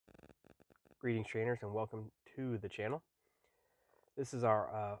Greetings trainers and welcome to the channel. This is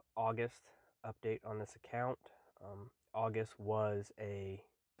our August update on this account. August was a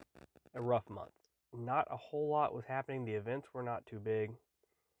rough month. Not a whole lot was happening. The events were not too big.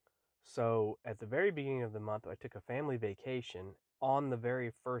 So at the very beginning of the month, I took a family vacation. On the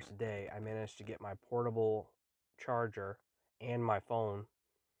very first day, I managed to get my portable charger and my phone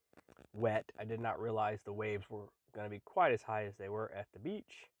wet. I did not realize the waves were going to be quite as high as they were at the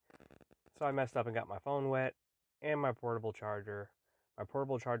beach. So I messed up and got my phone wet and my portable charger. My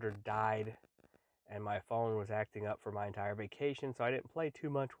portable charger died and my phone was acting up for my entire vacation, so I didn't play too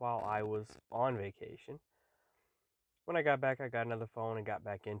much while I was on vacation. When I got back, I got another phone and got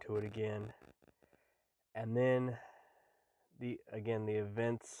back into it again. And then the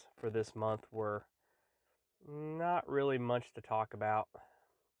events for this month were not really much to talk about.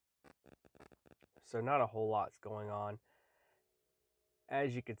 So not a whole lot's going on.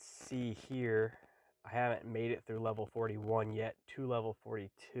 As you can see here, I haven't made it through level 41 yet to level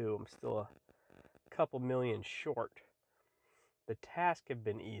 42. I'm still a couple million short. The tasks have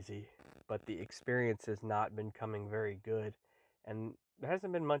been easy, but the experience has not been coming very good. And there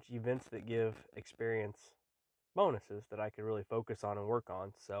hasn't been much events that give experience bonuses that I could really focus on and work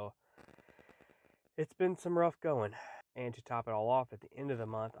on. So it's been some rough going. And to top it all off, at the end of the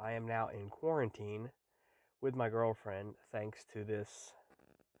month, I am now in quarantine with my girlfriend, thanks to this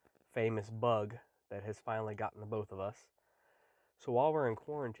famous bug that has finally gotten the both of us. So while we're in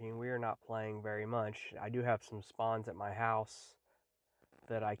quarantine, we are not playing very much. I do have some spawns at my house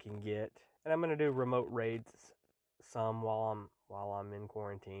that I can get, and I'm going to do remote raids some while I'm in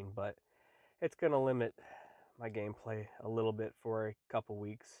quarantine, but it's going to limit my gameplay a little bit for a couple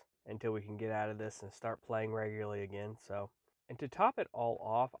weeks until we can get out of this and start playing regularly again. So, and to top it all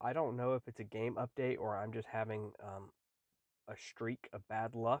off, I don't know if it's a game update or I'm just having a streak of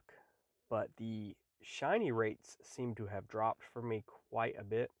bad luck, but the shiny rates seem to have dropped for me quite a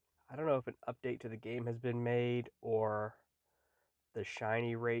bit. I don't know if an update to the game has been made or the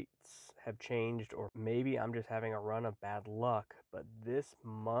shiny rates have changed, or maybe I'm just having a run of bad luck, but this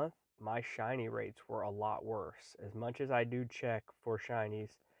month my shiny rates were a lot worse. As much as I do check for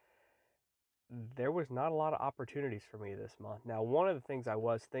shinies, there was not a lot of opportunities for me this month. Now, one of the things I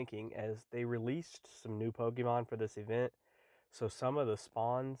was thinking as they released some new Pokemon for this event, so some of the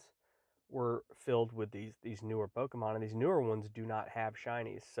spawns were filled with these newer Pokemon, and these newer ones do not have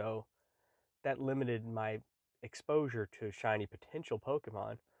shinies, so that limited my exposure to shiny potential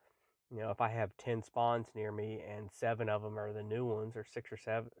Pokemon. You know, if I have 10 spawns near me and 7 of them are the new ones, or 6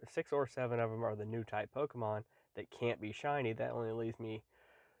 or 7 of them are the new type Pokemon that can't be shiny, that only leaves me,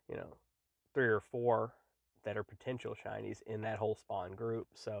 you know, 3 or 4 that are potential shinies in that whole spawn group.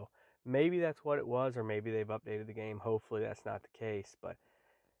 So maybe that's what it was, or maybe they've updated the game. Hopefully that's not the case, but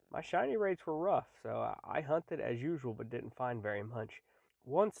my shiny rates were rough, so I hunted as usual but didn't find very much.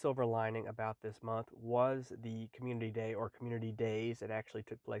 One silver lining about this month was the community day, or community days. It actually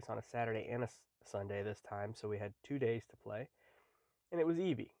took place on a Saturday and a Sunday this time, so we had 2 days to play, and it was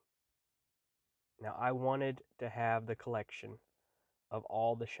Eevee. Now, I wanted to have the collection of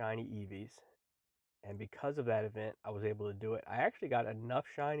all the shiny Eevees, and because of that event, I was able to do it. I actually got enough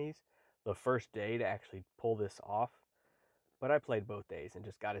shinies the first day to actually pull this off, but I played both days and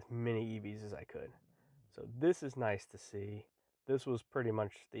just got as many Eevees as I could. So this is nice to see. This was pretty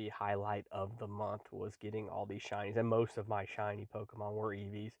much the highlight of the month, was getting all these shinies, and most of my shiny Pokemon were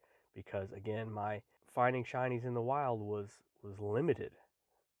Eevees because, again, my finding shinies in the wild was limited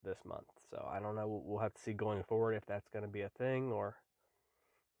this month. So I don't know, we'll have to see going forward if that's going to be a thing, or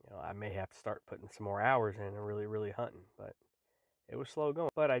I may have to start putting some more hours in and really hunting. But it was slow going.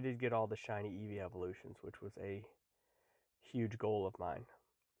 But I did get all the shiny Eevee evolutions, which was a huge goal of mine.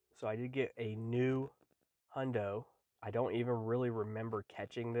 So I did get a new hundo. I don't even really remember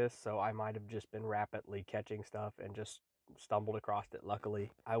catching this, so I might have just been rapidly catching stuff and just stumbled across it.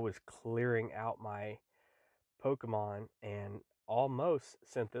 Luckily, I was clearing out my Pokemon and almost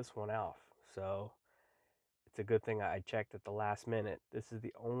sent this one off. So it's a good thing I checked at the last minute. This is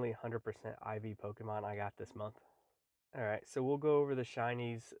the only 100% IV Pokemon I got this month. Alright, so we'll go over the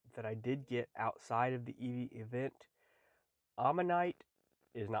shinies that I did get outside of the Eevee event. Ammonite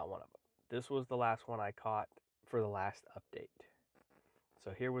is not one of them. This was the last one I caught for the last update.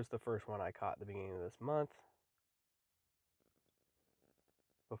 So here was the first one I caught at the beginning of this month,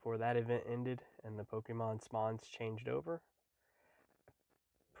 before that event ended and the Pokemon spawns changed over.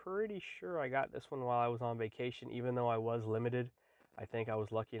 Pretty sure I got this one while I was on vacation, even though I was limited. I think I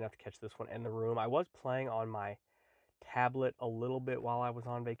was lucky enough to catch this one in the room. I was playing on my tablet a little bit while I was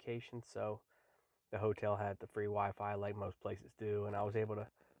on vacation, so the hotel had the free Wi-Fi like most places do, and I was able to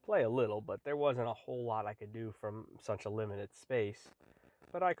play a little, but there wasn't a whole lot I could do from such a limited space.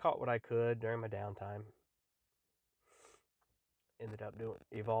 But I caught what I could during my downtime. Ended up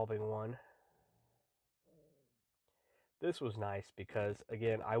evolving one. This was nice because,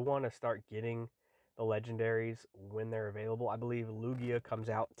 again, I want to start getting the legendaries when they're available. I believe Lugia comes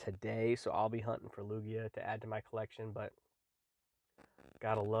out today, so I'll be hunting for Lugia to add to my collection, but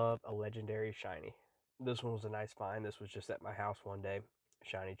gotta love a legendary shiny. This one was a nice find. This was just at my house one day,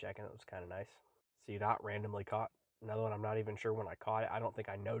 shiny checking. It was kind of nice. See dot randomly caught. Another one I'm not even sure when I caught it. I don't think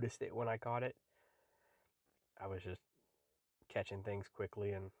I noticed it when I caught it. I was just catching things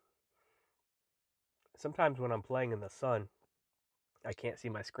quickly, and sometimes when I'm playing in the sun, I can't see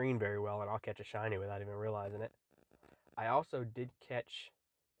my screen very well, and I'll catch a shiny without even realizing it. I also did catch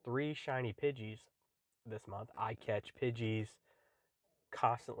 3 shiny Pidgeys this month. I catch Pidgeys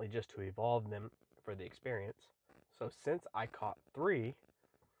constantly just to evolve them for the experience. So since I caught 3,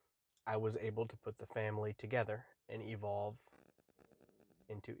 I was able to put the family together and evolve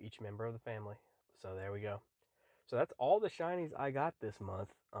into each member of the family. So there we go. So that's all the shinies I got this month.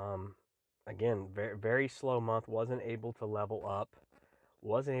 Again, very, very slow month. Wasn't able to level up.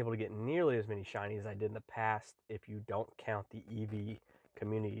 Wasn't able to get nearly as many shinies as I did in the past if you don't count the Eevee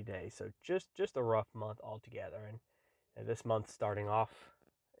community day. So just a rough month altogether. And this month starting off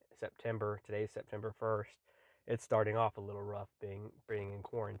September, today's September 1st, it's starting off a little rough being in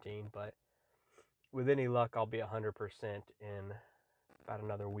quarantine, but with any luck I'll be 100% in about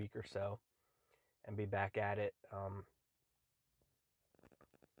another week or so and be back at it.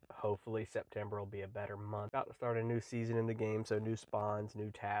 Hopefully September will be a better month. About to start a new season in the game, so new spawns, new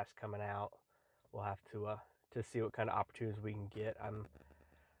tasks coming out. We'll have to see what kind of opportunities we can get.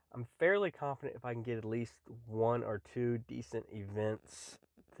 I'm fairly confident if I can get at least 1 or 2 decent events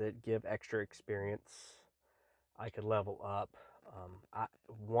that give extra experience, I could level up.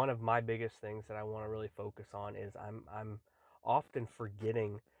 One of my biggest things that I want to really focus on is I'm often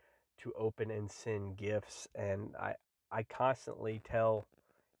forgetting to open and send gifts, and I constantly tell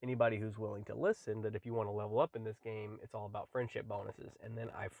anybody who's willing to listen that if you want to level up in this game, it's all about friendship bonuses, and then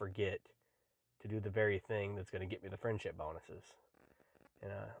I forget to do the very thing that's going to get me the friendship bonuses.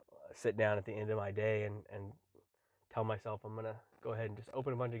 And sit down at the end of my day and tell myself I'm going to go ahead and just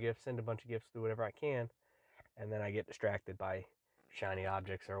open a bunch of gifts, send a bunch of gifts, do whatever I can, and then I get distracted by shiny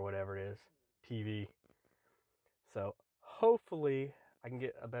objects or whatever it is, TV. So hopefully I can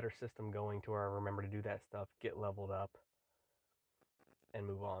get a better system going to where I remember to do that stuff, get leveled up, and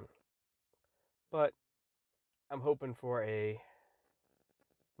move on. But I'm hoping for a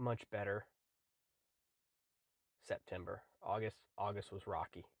much better September. August was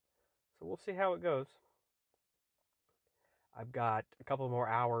rocky. So we'll see how it goes. I've got a couple more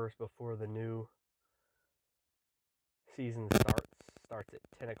hours before the new season starts at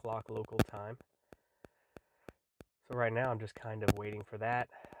 10 o'clock local time. So right now I'm just kind of waiting for that.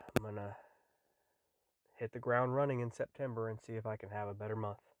 I'm going to hit the ground running in September and see if I can have a better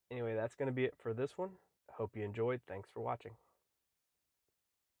month. Anyway, that's going to be it for this one. Hope you enjoyed. Thanks for watching.